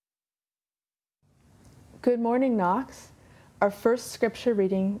Good morning, Knox. Our first scripture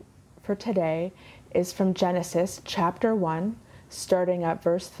reading for today is from Genesis chapter 1, starting at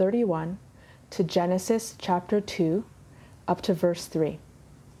verse 31, to Genesis chapter 2, up to verse 3.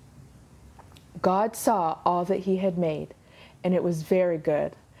 God saw all that he had made, and it was very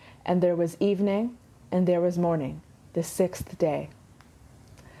good. And there was evening, and there was morning, the sixth day.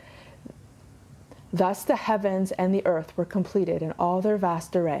 Thus the heavens and the earth were completed in all their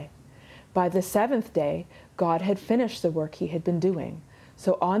vast array. By the seventh day, God had finished the work he had been doing.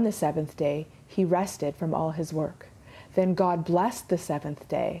 So on the seventh day, he rested from all his work. Then God blessed the seventh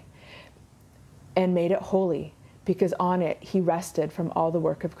day and made it holy, because on it he rested from all the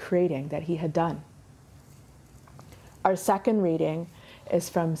work of creating that he had done. Our second reading is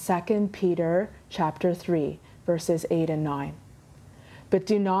from 2 Peter chapter 3, verses 8 and 9. But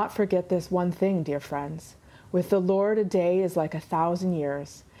do not forget this one thing, dear friends. With the Lord, a day is like 1,000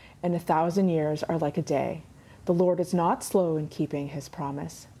 years, and 1,000 years are like a day. The Lord is not slow in keeping his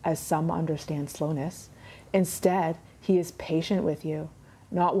promise, as some understand slowness. Instead, he is patient with you,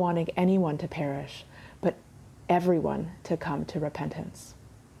 not wanting anyone to perish, but everyone to come to repentance.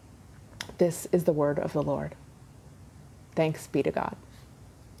 This is the word of the Lord. Thanks be to God.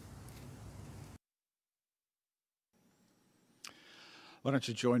 Why don't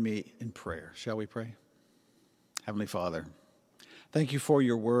you join me in prayer? Shall we pray? Heavenly Father, thank you for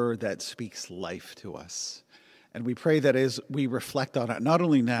your word that speaks life to us. And we pray that as we reflect on it, not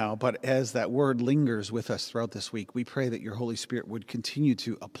only now, but as that word lingers with us throughout this week, we pray that your Holy Spirit would continue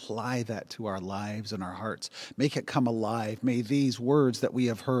to apply that to our lives and our hearts. Make it come alive. May these words that we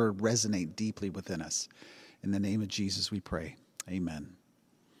have heard resonate deeply within us. In the name of Jesus we pray. Amen.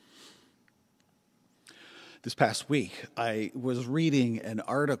 This past week, I was reading an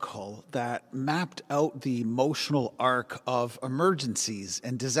article that mapped out the emotional arc of emergencies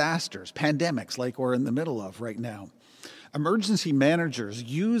and disasters, pandemics like we're in the middle of right now. Emergency managers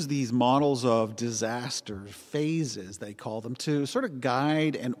use these models of disaster phases, they call them, to sort of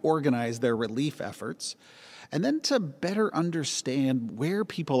guide and organize their relief efforts, and then to better understand where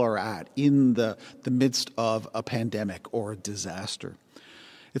people are at in the midst of a pandemic or a disaster.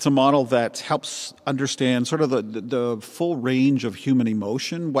 It's a model that helps understand sort of the full range of human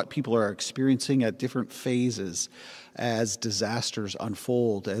emotion, what people are experiencing at different phases as disasters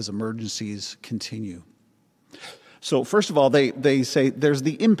unfold, as emergencies continue. So first of all, they say there's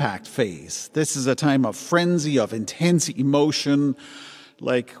the impact phase. This is a time of frenzy, of intense emotion,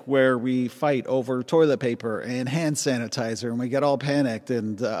 like where we fight over toilet paper and hand sanitizer and we get all panicked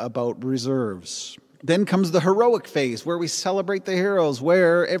and about reserves. Then comes the heroic phase, where we celebrate the heroes,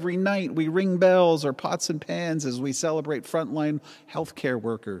 where every night we ring bells or pots and pans as we celebrate frontline healthcare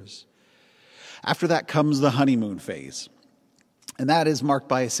workers. After that comes the honeymoon phase, and that is marked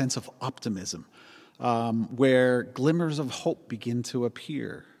by a sense of optimism, where glimmers of hope begin to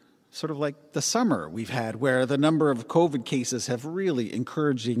appear, sort of like the summer we've had, where the number of COVID cases have really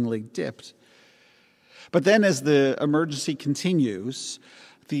encouragingly dipped. But then as the emergency continues,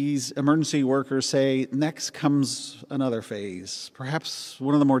 these emergency workers say, next comes another phase, perhaps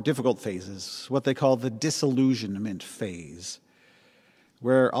one of the more difficult phases, what they call the disillusionment phase,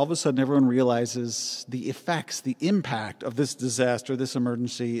 where all of a sudden everyone realizes the effects, the impact of this disaster, this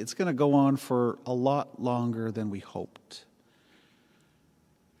emergency, it's going to go on for a lot longer than we hoped.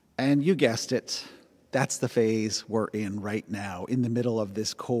 And you guessed it, that's the phase we're in right now, in the middle of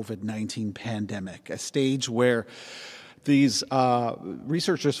this COVID-19 pandemic, a stage where these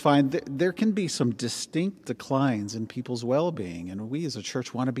researchers find that there can be some distinct declines in people's well-being, and we as a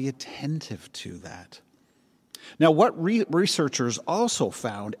church want to be attentive to that. Now, what researchers also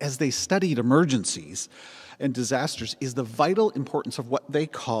found as they studied emergencies and disasters is the vital importance of what they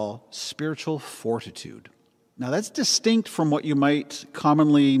call spiritual fortitude. Now, that's distinct from what you might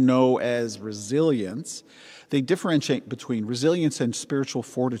commonly know as resilience. They differentiate between resilience and spiritual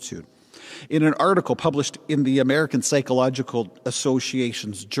fortitude. In an article published in the American Psychological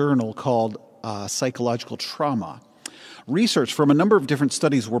Association's journal called Psychological Trauma, research from a number of different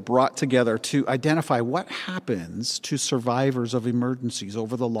studies were brought together to identify what happens to survivors of emergencies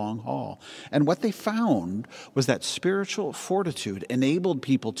over the long haul. And what they found was that spiritual fortitude enabled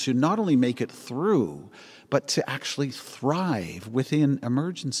people to not only make it through, but to actually thrive within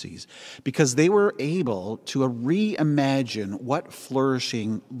emergencies, because they were able to reimagine what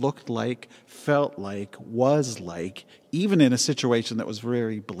flourishing looked like, felt like, was like, even in a situation that was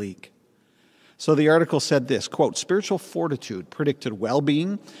very bleak. So the article said this, quote, spiritual fortitude predicted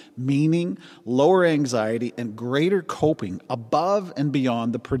well-being, meaning, lower anxiety, and greater coping above and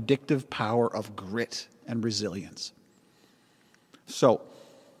beyond the predictive power of grit and resilience. So,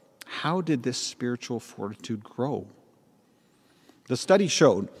 how did this spiritual fortitude grow? The study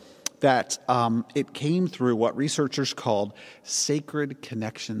showed that it came through what researchers called sacred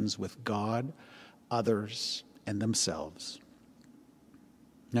connections with God, others, and themselves.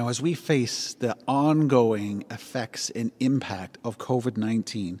 Now, as we face the ongoing effects and impact of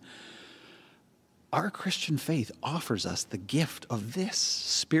COVID-19, our Christian faith offers us the gift of this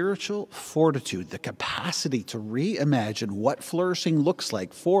spiritual fortitude, the capacity to reimagine what flourishing looks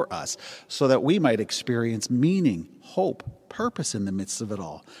like for us so that we might experience meaning, hope, purpose in the midst of it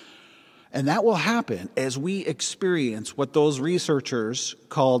all. And that will happen as we experience what those researchers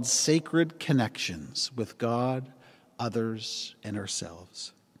called sacred connections with God, others, and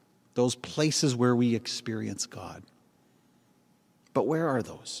ourselves. Those places where we experience God. But where are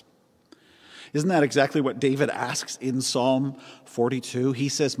those? Isn't that exactly what David asks in Psalm 42? He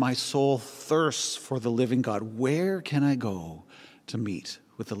says, "My soul thirsts for the living God. Where can I go to meet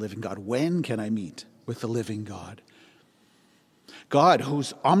with the living God? When can I meet with the living God?" God,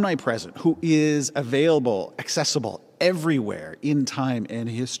 who's omnipresent, who is available, accessible everywhere in time and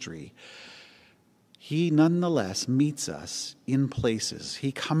history, he nonetheless meets us in places.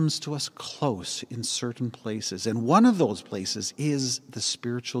 He comes to us close in certain places. And one of those places is the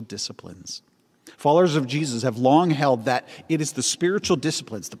spiritual disciplines. Followers of Jesus have long held that it is the spiritual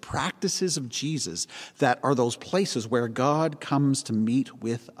disciplines, the practices of Jesus, that are those places where God comes to meet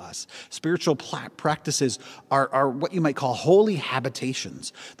with us. Spiritual practices are what you might call holy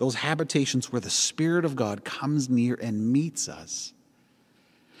habitations, those habitations where the Spirit of God comes near and meets us.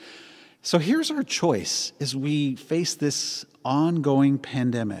 So here's our choice as we face this ongoing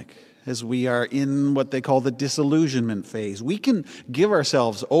pandemic, as we are in what they call the disillusionment phase. We can give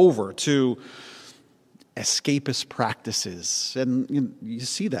ourselves over to escapist practices. And you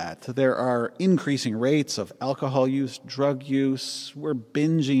see that. There are increasing rates of alcohol use, drug use. We're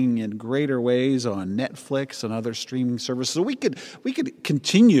binging in greater ways on Netflix and other streaming services. So we could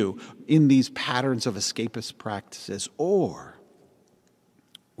continue in these patterns of escapist practices, or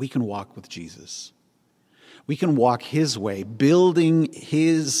we can walk with Jesus. We can walk his way, building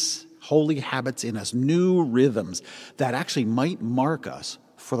his holy habits in us, new rhythms that actually might mark us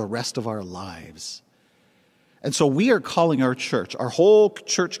for the rest of our lives. And so we are calling our church, our whole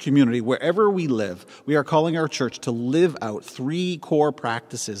church community, wherever we live, we are calling our church to live out 3 core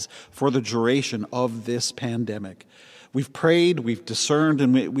practices for the duration of this pandemic. We've prayed, we've discerned,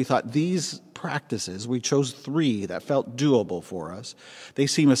 and we thought these practices, we chose 3 that felt doable for us. They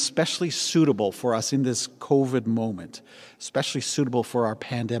seem especially suitable for us in this COVID moment, especially suitable for our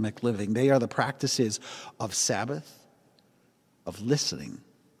pandemic living. They are the practices of Sabbath, of listening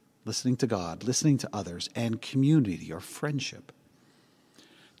to God, listening to others, and community or friendship.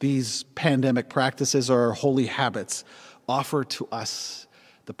 These pandemic practices or holy habits offer to us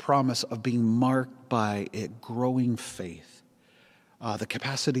the promise of being marked by a growing faith, the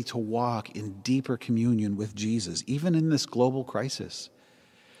capacity to walk in deeper communion with Jesus, even in this global crisis.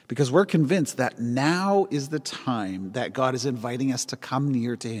 Because we're convinced that now is the time that God is inviting us to come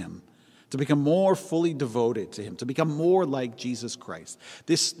near to him, to become more fully devoted to him, to become more like Jesus Christ.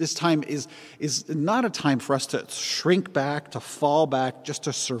 This time is not a time for us to shrink back, to fall back, just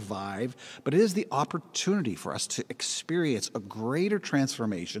to survive, but it is the opportunity for us to experience a greater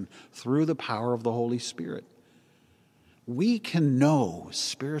transformation through the power of the Holy Spirit. We can know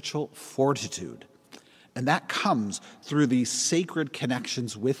spiritual fortitude, and that comes through these sacred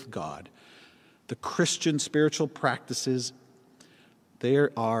connections with God. The Christian spiritual practices, they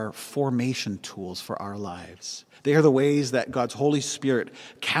are formation tools for our lives. They are the ways that God's Holy Spirit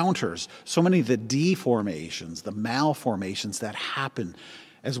counters so many of the deformations, the malformations that happen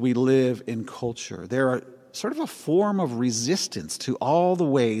as we live in culture. They're sort of a form of resistance to all the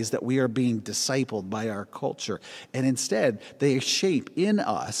ways that we are being discipled by our culture. And instead, they shape in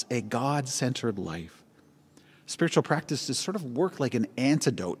us a God-centered life. Spiritual practices sort of work like an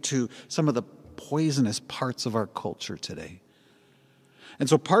antidote to some of the poisonous parts of our culture today. And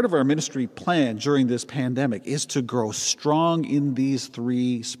so part of our ministry plan during this pandemic is to grow strong in these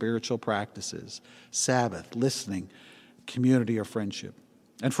 3 spiritual practices: Sabbath, listening, community, or friendship.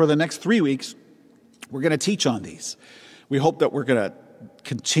 And for the next 3 weeks, we're going to teach on these. We hope that we're going to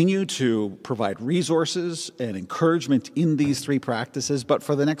continue to provide resources and encouragement in these 3 practices. But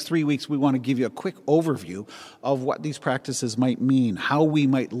for the next 3 weeks, we want to give you a quick overview of what these practices might mean, how we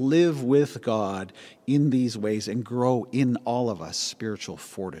might live with God in these ways and grow in all of us spiritual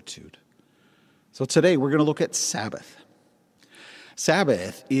fortitude. So today we're going to look at Sabbath.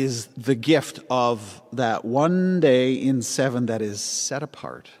 Sabbath is the gift of that one day in 7 that is set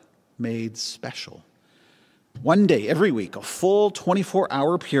apart, made special. One day every week, a full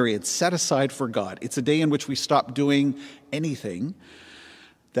 24-hour period set aside for God. It's a day in which we stop doing anything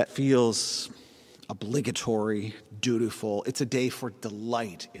that feels obligatory, dutiful. It's a day for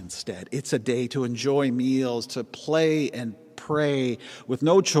delight instead. It's a day to enjoy meals, to play and pray with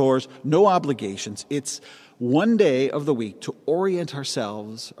no chores, no obligations. It's one day of the week to orient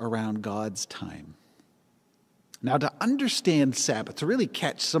ourselves around God's time. Now, to understand Sabbath, to really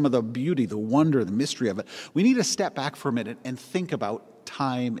catch some of the beauty, the wonder, the mystery of it, we need to step back for a minute and think about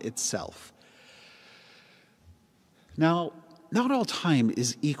time itself. Now, not all time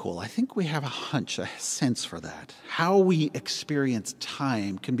is equal. I think we have a hunch, a sense for that. How we experience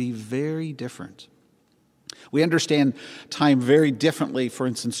time can be very different. We understand time very differently, for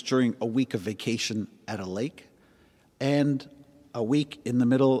instance, during a week of vacation at a lake and a week in the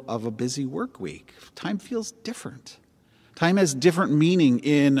middle of a busy work week. Time feels different. Time has different meaning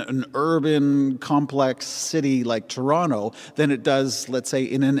in an urban, complex city like Toronto than it does, let's say,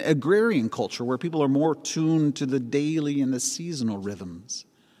 in an agrarian culture where people are more tuned to the daily and the seasonal rhythms.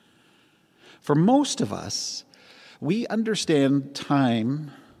 For most of us, we understand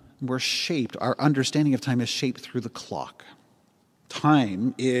time, our understanding of time is shaped through the clock.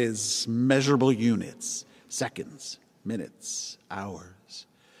 Time is measurable units, seconds, minutes, hours.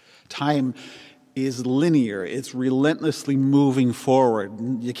 Time is linear. It's relentlessly moving forward.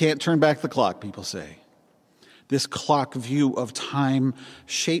 You can't turn back the clock, people say. This clock view of time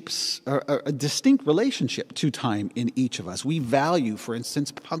shapes a distinct relationship to time in each of us. We value, for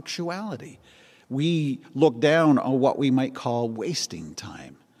instance, punctuality. We look down on what we might call wasting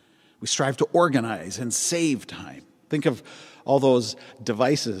time. We strive to organize and save time. Think of all those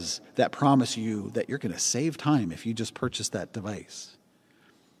devices that promise you that you're going to save time if you just purchase that device.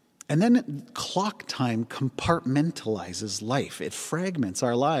 And then clock time compartmentalizes life. It fragments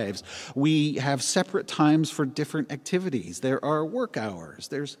our lives. We have separate times for different activities. There are work hours.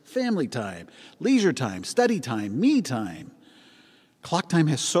 There's family time, leisure time, study time, me time. Clock time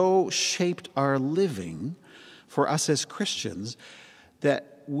has so shaped our living for us as Christians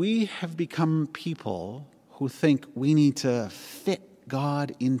that we have become people who think we need to fit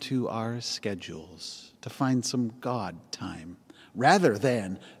God into our schedules, to find some God time, rather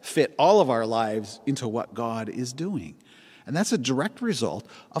than fit all of our lives into what God is doing. And that's a direct result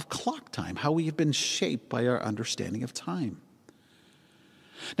of clock time, how we have been shaped by our understanding of time.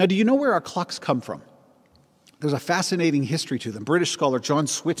 Now, do you know where our clocks come from? There's a fascinating history to them. British scholar John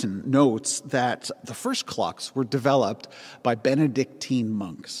Swinton notes that the first clocks were developed by Benedictine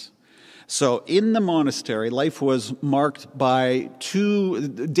monks. So in the monastery, life was marked by two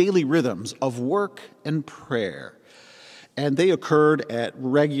daily rhythms of work and prayer. And they occurred at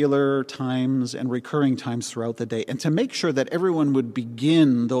regular times and recurring times throughout the day. And to make sure that everyone would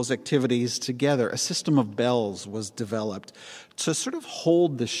begin those activities together, a system of bells was developed to sort of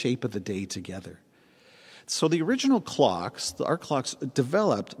hold the shape of the day together. So the original clocks, our clocks,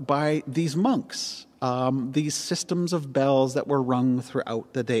 developed by these monks, these systems of bells that were rung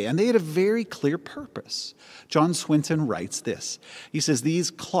throughout the day. And they had a very clear purpose. John Swinton writes this. He says,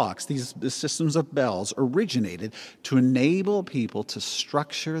 these clocks, these systems of bells originated to enable people to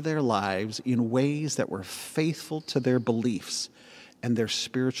structure their lives in ways that were faithful to their beliefs and their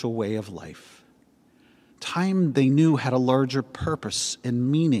spiritual way of life. Time, they knew, had a larger purpose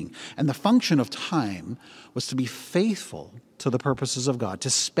and meaning. And the function of time was to be faithful to the purposes of God, to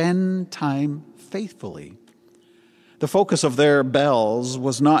spend time faithfully. The focus of their bells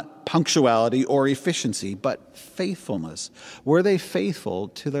was not punctuality or efficiency, but faithfulness. Were they faithful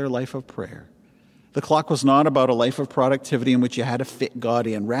to their life of prayer? The clock was not about a life of productivity in which you had to fit God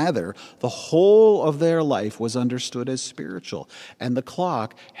in. Rather, the whole of their life was understood as spiritual, and the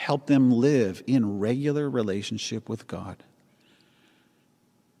clock helped them live in regular relationship with God.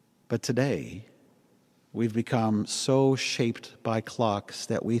 But today, we've become so shaped by clocks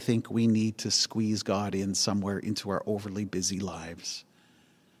that we think we need to squeeze God in somewhere into our overly busy lives.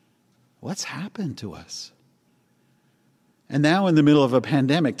 What's happened to us? And now in the middle of a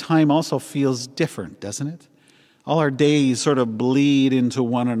pandemic, time also feels different, doesn't it? All our days sort of bleed into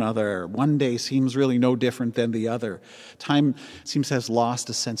one another. One day seems really no different than the other. Time seems to have lost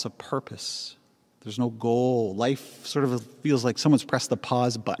a sense of purpose. There's no goal. Life sort of feels like someone's pressed the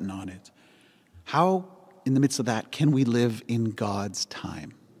pause button on it. How, in the midst of that, can we live in God's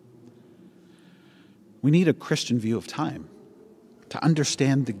time? We need a Christian view of time to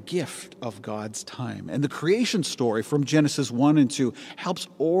understand the gift of God's time. And the creation story from Genesis 1 and 2 helps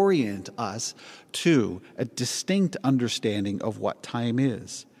orient us to a distinct understanding of what time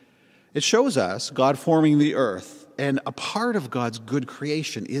is. It shows us God forming the earth, and a part of God's good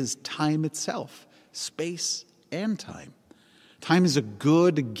creation is time itself. space and time. Time is a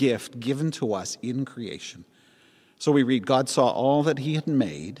good gift given to us in creation. So we read, God saw all that he had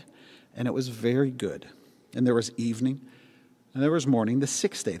made, and it was very good. And there was evening, and there was morning, the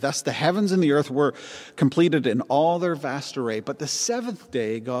sixth day. Thus the heavens and the earth were completed in all their vast array. But the seventh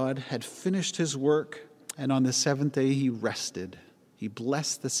day God had finished his work, and on the seventh day he rested. He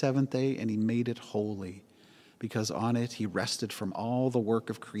blessed the seventh day, and he made it holy, because on it he rested from all the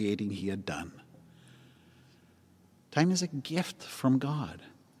work of creating he had done. Time is a gift from God.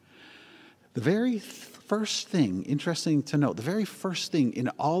 The very first thing, interesting to note, the very first thing in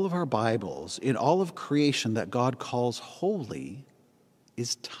all of our Bibles, in all of creation that God calls holy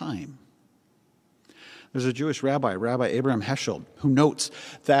is time. There's a Jewish rabbi, Rabbi Abraham Heschel, who notes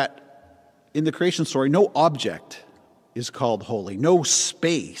that in the creation story, no object is called holy. No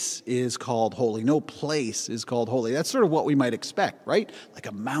space is called holy. No place is called holy. That's sort of what we might expect, right? Like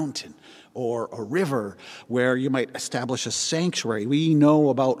a mountain or a river where you might establish a sanctuary. We know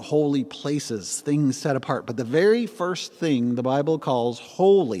about holy places, things set apart. But the very first thing the Bible calls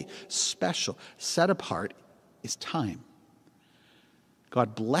holy, special, set apart is time.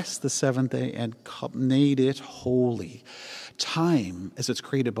 God blessed the seventh day and made it holy. Time, as it's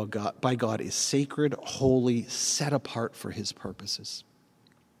created by God, is sacred, holy, set apart for his purposes.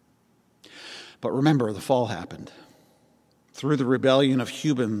 But remember, the fall happened. Through the rebellion of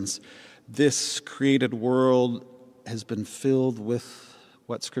humans, this created world has been filled with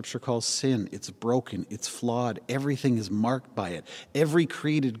what Scripture calls sin. It's broken. It's flawed. Everything is marked by it. Every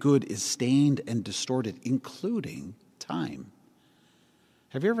created good is stained and distorted, including time.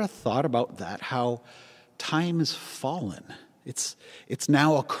 Have you ever thought about that? How time is fallen. It's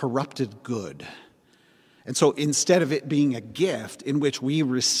now a corrupted good. And so instead of it being a gift in which we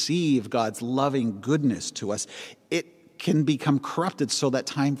receive God's loving goodness to us, it can become corrupted so that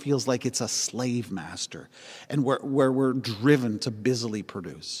time feels like it's a slave master and where we're driven to busily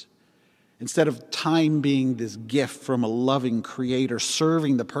produce. Instead of time being this gift from a loving creator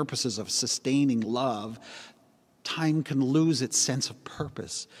serving the purposes of sustaining love, time can lose its sense of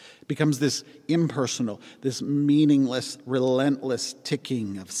purpose. It becomes this impersonal, this meaningless, relentless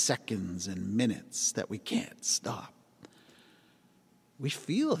ticking of seconds and minutes that we can't stop. We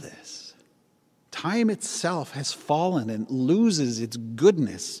feel this. Time itself has fallen and loses its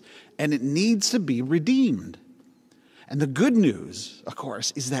goodness, and it needs to be redeemed. And the good news, of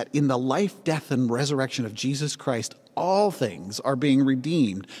course, is that in the life, death, and resurrection of Jesus Christ, all things are being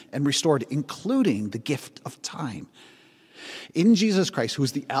redeemed and restored, including the gift of time. In Jesus Christ, who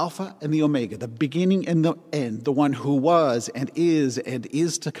is the Alpha and the Omega, the beginning and the end, the one who was and is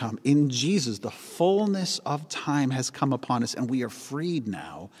to come, in Jesus, the fullness of time has come upon us, and we are freed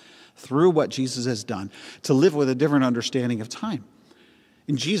now through what Jesus has done to live with a different understanding of time.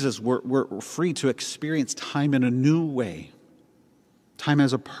 In Jesus, we're free to experience time in a new way. Time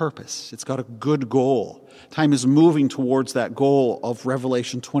has a purpose. It's got a good goal. Time is moving towards that goal of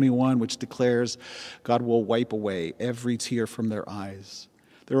Revelation 21, which declares God will wipe away every tear from their eyes.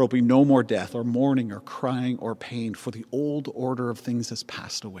 There will be no more death or mourning or crying or pain, for the old order of things has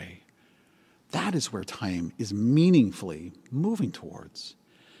passed away. That is where time is meaningfully moving towards.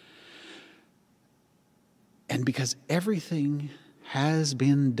 And because everything has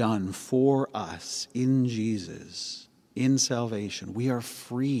been done for us in Jesus, in salvation, we are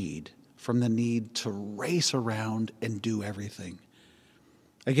freed from the need to race around and do everything.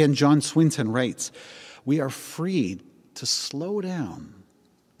 Again, John Swinton writes, we are freed to slow down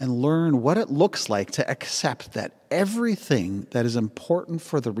and learn what it looks like to accept that everything that is important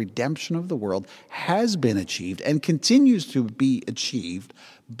for the redemption of the world has been achieved and continues to be achieved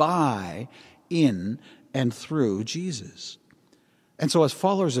by, in, and through Jesus. And so as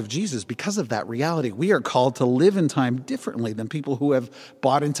followers of Jesus, because of that reality, we are called to live in time differently than people who have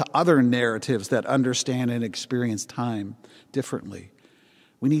bought into other narratives that understand and experience time differently.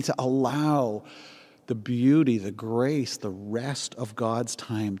 We need to allow the beauty, the grace, the rest of God's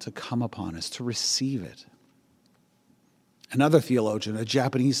time to come upon us, to receive it. Another theologian, a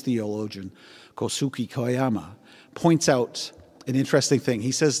Japanese theologian, Kosuke Koyama, points out an interesting thing.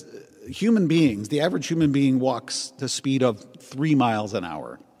 He says, human beings, the average human being walks the speed of 3 miles an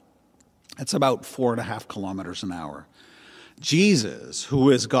hour. That's about 4.5 kilometers an hour. Jesus, who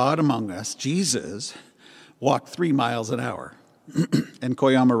is God among us, Jesus walked 3 miles an hour. And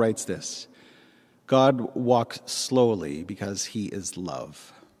Koyama writes this, God walks slowly because he is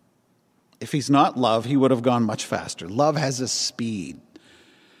love. If he's not love, he would have gone much faster. Love has a speed.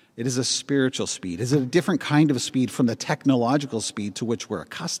 It is a spiritual speed. It is a different kind of speed from the technological speed to which we're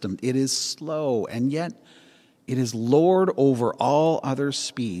accustomed. It is slow, and yet It is Lord over all other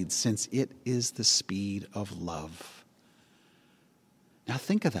speeds, since it is the speed of love. Now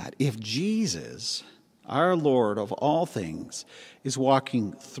think of that. If Jesus, our Lord of all things, is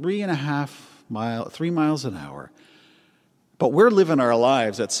walking 3 miles an hour, but we're living our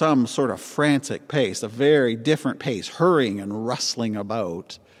lives at some sort of frantic pace, a very different pace, hurrying and rustling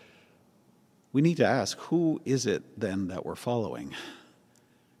about, we need to ask, who is it then that we're following?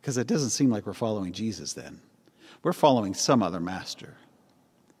 Because it doesn't seem like we're following Jesus then. We're following some other master.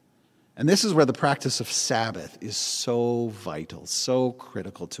 And this is where the practice of Sabbath is so vital, so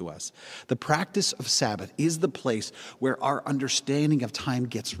critical to us. The practice of Sabbath is the place where our understanding of time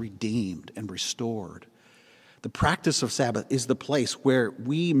gets redeemed and restored. The practice of Sabbath is the place where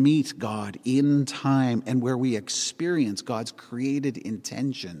we meet God in time and where we experience God's created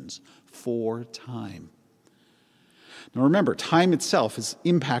intentions for time. Now remember, time itself is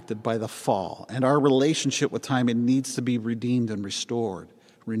impacted by the fall, and our relationship with time, it needs to be redeemed and restored,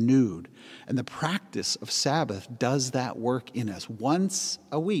 renewed. And the practice of Sabbath does that work in us. Once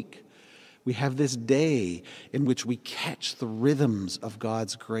a week, we have this day in which we catch the rhythms of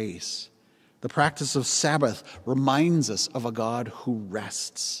God's grace. The practice of Sabbath reminds us of a God who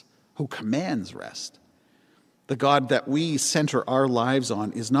rests, who commands rest. The God that we center our lives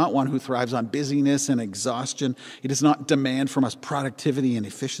on is not one who thrives on busyness and exhaustion. He does not demand from us productivity and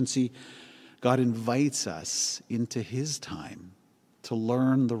efficiency. God invites us into his time to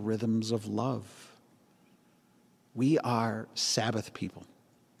learn the rhythms of love. We are Sabbath people.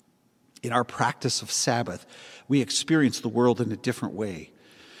 In our practice of Sabbath, we experience the world in a different way.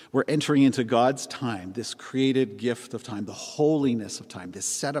 We're entering into God's time, this created gift of time, the holiness of time, this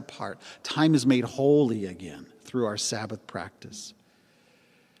set apart. Time is made holy again through our Sabbath practice.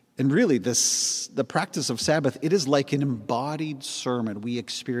 And really, the practice of Sabbath, it is like an embodied sermon we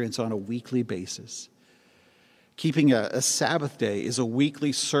experience on a weekly basis. Keeping a Sabbath day is a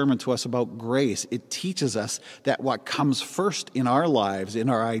weekly sermon to us about grace. It teaches us that what comes first in our lives, in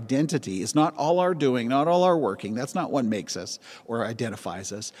our identity, is not all our doing, not all our working. That's not what makes us or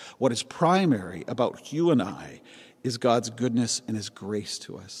identifies us. What is primary about you and I is God's goodness and his grace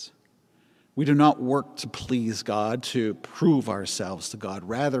to us. We do not work to please God, to prove ourselves to God.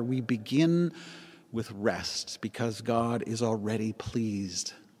 Rather, we begin with rest because God is already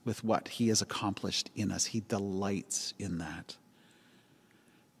pleased with what he has accomplished in us. He delights in that.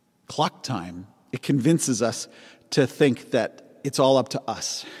 Clock time, it convinces us to think that it's all up to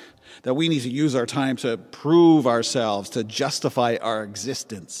us, that we need to use our time to prove ourselves, to justify our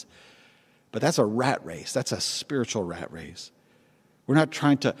existence. But that's a rat race. That's a spiritual rat race. We're not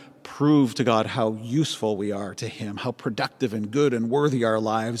trying to prove to God how useful we are to him, how productive and good and worthy our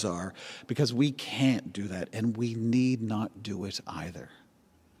lives are, because we can't do that, and we need not do it either.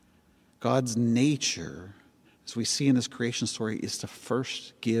 God's nature, as we see in this creation story, is to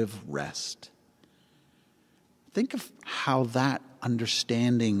first give rest. Think of how that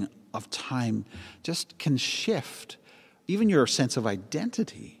understanding of time just can shift even your sense of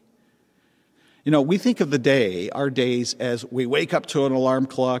identity. You know, we think of the day, our days, as we wake up to an alarm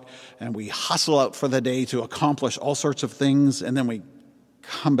clock and we hustle out for the day to accomplish all sorts of things, and then we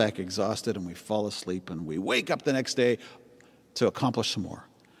come back exhausted and we fall asleep and we wake up the next day to accomplish some more.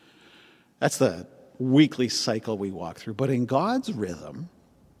 That's the weekly cycle we walk through. But in God's rhythm,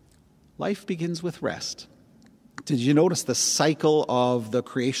 life begins with rest. Did you notice the cycle of the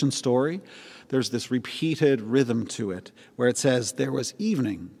creation story? There's this repeated rhythm to it where it says there was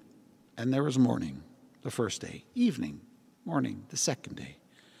evening and there was morning the first day, evening, morning the second day.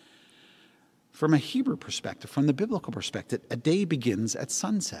 From a Hebrew perspective, from the biblical perspective, a day begins at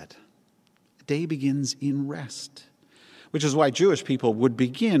sunset. A day begins in rest. Which is why Jewish people would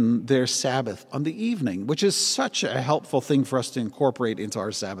begin their Sabbath on the evening, which is such a helpful thing for us to incorporate into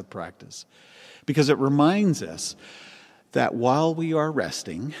our Sabbath practice. Because it reminds us that while we are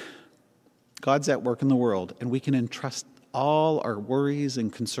resting, God's at work in the world, and we can entrust all our worries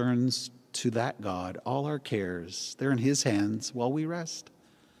and concerns to that God, all our cares. They're in his hands while we rest.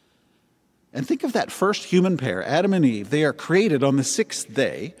 And think of that first human pair, Adam and Eve. They are created on the sixth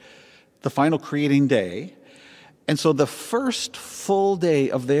day, the final creating day. And so the first full day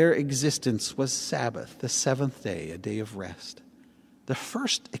of their existence was Sabbath, the seventh day, a day of rest. The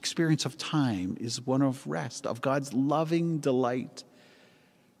first experience of time is one of rest, of God's loving delight.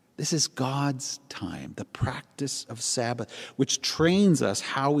 This is God's time, the practice of Sabbath, which trains us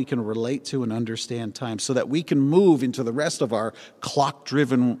how we can relate to and understand time so that we can move into the rest of our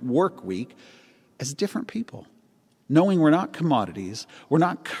clock-driven work week as different people, knowing we're not commodities, we're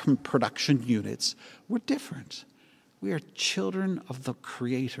not production units, we're different. We are children of the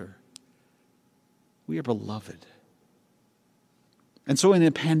Creator. We are beloved. And so in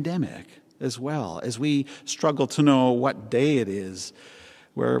a pandemic as well, as we struggle to know what day it is,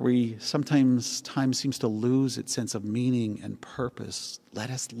 where sometimes time seems to lose its sense of meaning and purpose, let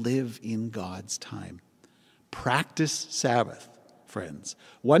us live in God's time. Practice Sabbath, friends,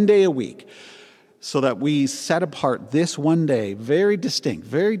 one day a week, so that we set apart this one day, very distinct,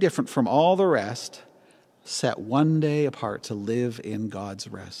 very different from all the rest, set one day apart to live in God's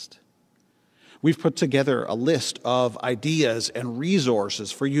rest. We've put together a list of ideas and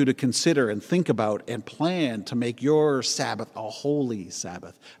resources for you to consider and think about and plan to make your Sabbath a holy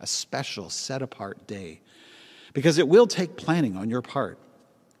Sabbath, a special set-apart day, because it will take planning on your part.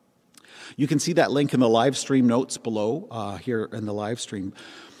 You can see that link in the live stream notes below, here in the live stream.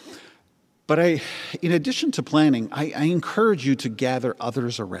 But in addition to planning, I encourage you to gather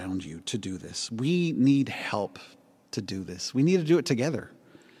others around you to do this. We need help to do this. We need to do it together.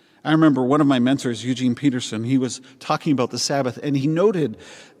 I remember one of my mentors, Eugene Peterson, he was talking about the Sabbath, and he noted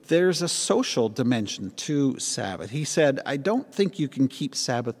there's a social dimension to Sabbath. He said, I don't think you can keep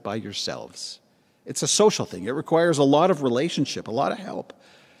Sabbath by yourselves. It's a social thing. It requires a lot of relationship, a lot of help.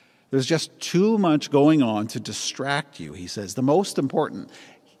 There's just too much going on to distract you, he says. The most important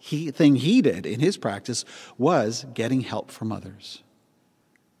thing he did in his practice was getting help from others.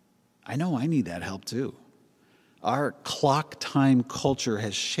 I know I need that help too. Our clock time culture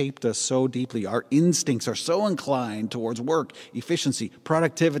has shaped us so deeply. Our instincts are so inclined towards work, efficiency,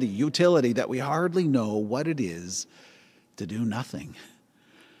 productivity, utility, that we hardly know what it is to do nothing,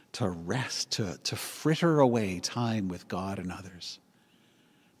 to rest, to fritter away time with God and others.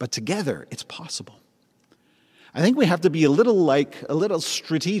 But together, it's possible. I think we have to be a little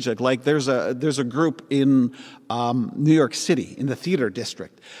strategic. Like there's a group in New York City in the theater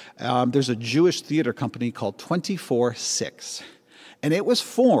district. There's a Jewish theater company called 24/6, and it was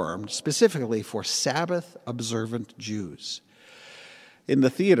formed specifically for Sabbath observant Jews. In the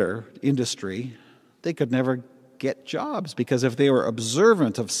theater industry, they could never get jobs because if they were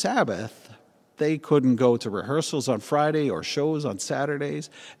observant of Sabbath, they couldn't go to rehearsals on Friday or shows on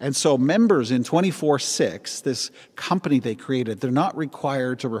Saturdays. And so members in 24/6, this company they created, they're not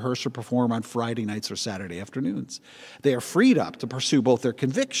required to rehearse or perform on Friday nights or Saturday afternoons. They are freed up to pursue both their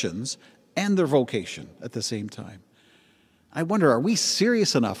convictions and their vocation at the same time. I wonder, are we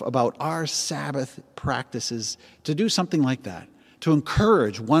serious enough about our Sabbath practices to do something like that? To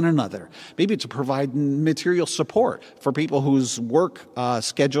encourage one another, maybe to provide material support for people whose work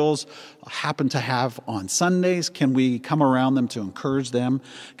schedules happen to have on Sundays. Can we come around them to encourage them?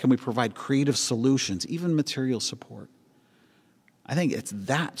 Can we provide creative solutions, even material support? I think it's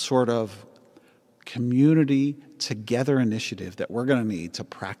that sort of community together initiative that we're going to need to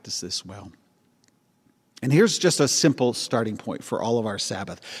practice this well. And here's just a simple starting point for all of our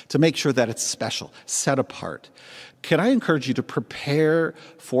Sabbath to make sure that it's special, set apart. Can I encourage you to prepare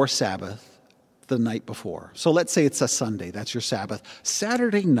for Sabbath the night before? So let's say it's a Sunday, that's your Sabbath.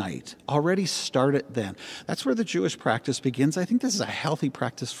 Saturday night, already start it then. That's where the Jewish practice begins. I think this is a healthy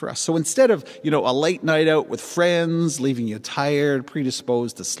practice for us. So instead of, a late night out with friends, leaving you tired,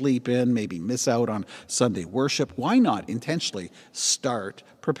 predisposed to sleep in, maybe miss out on Sunday worship, why not intentionally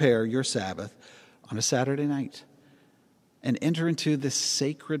prepare your Sabbath on a Saturday night and enter into this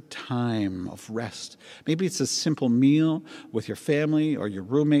sacred time of rest. Maybe it's a simple meal with your family or your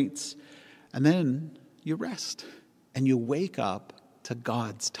roommates, and then you rest and you wake up to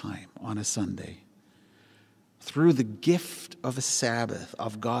God's time on a Sunday. Through the gift of a Sabbath,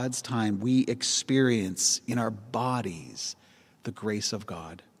 of God's time, we experience in our bodies the grace of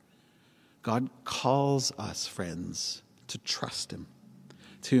God. God calls us, friends, to trust Him,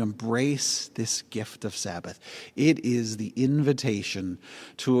 to embrace this gift of Sabbath. It is the invitation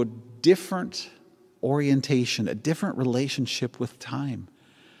to a different orientation, a different relationship with time.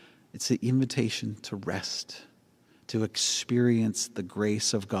 It's the invitation to rest, to experience the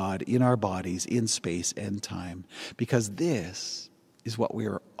grace of God in our bodies, in space and time, because this is what we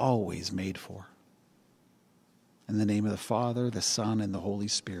are always made for. In the name of the Father, the Son, and the Holy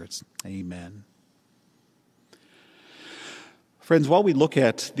Spirit, amen. Friends, while we look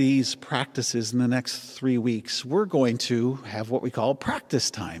at these practices in the next 3 weeks, we're going to have what we call practice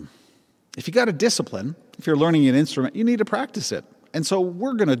time. If you got a discipline, if you're learning an instrument, you need to practice it. And so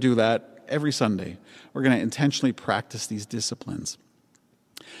we're going to do that every Sunday. We're going to intentionally practice these disciplines.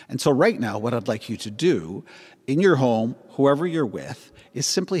 And so right now, what I'd like you to do in your home, whoever you're with, is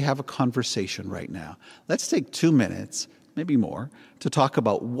simply have a conversation right now. Let's take 2 minutes, maybe more, to talk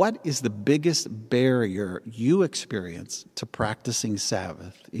about what is the biggest barrier you experience to practicing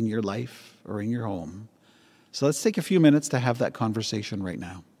Sabbath in your life or in your home. So let's take a few minutes to have that conversation right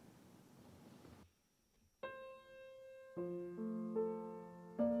now.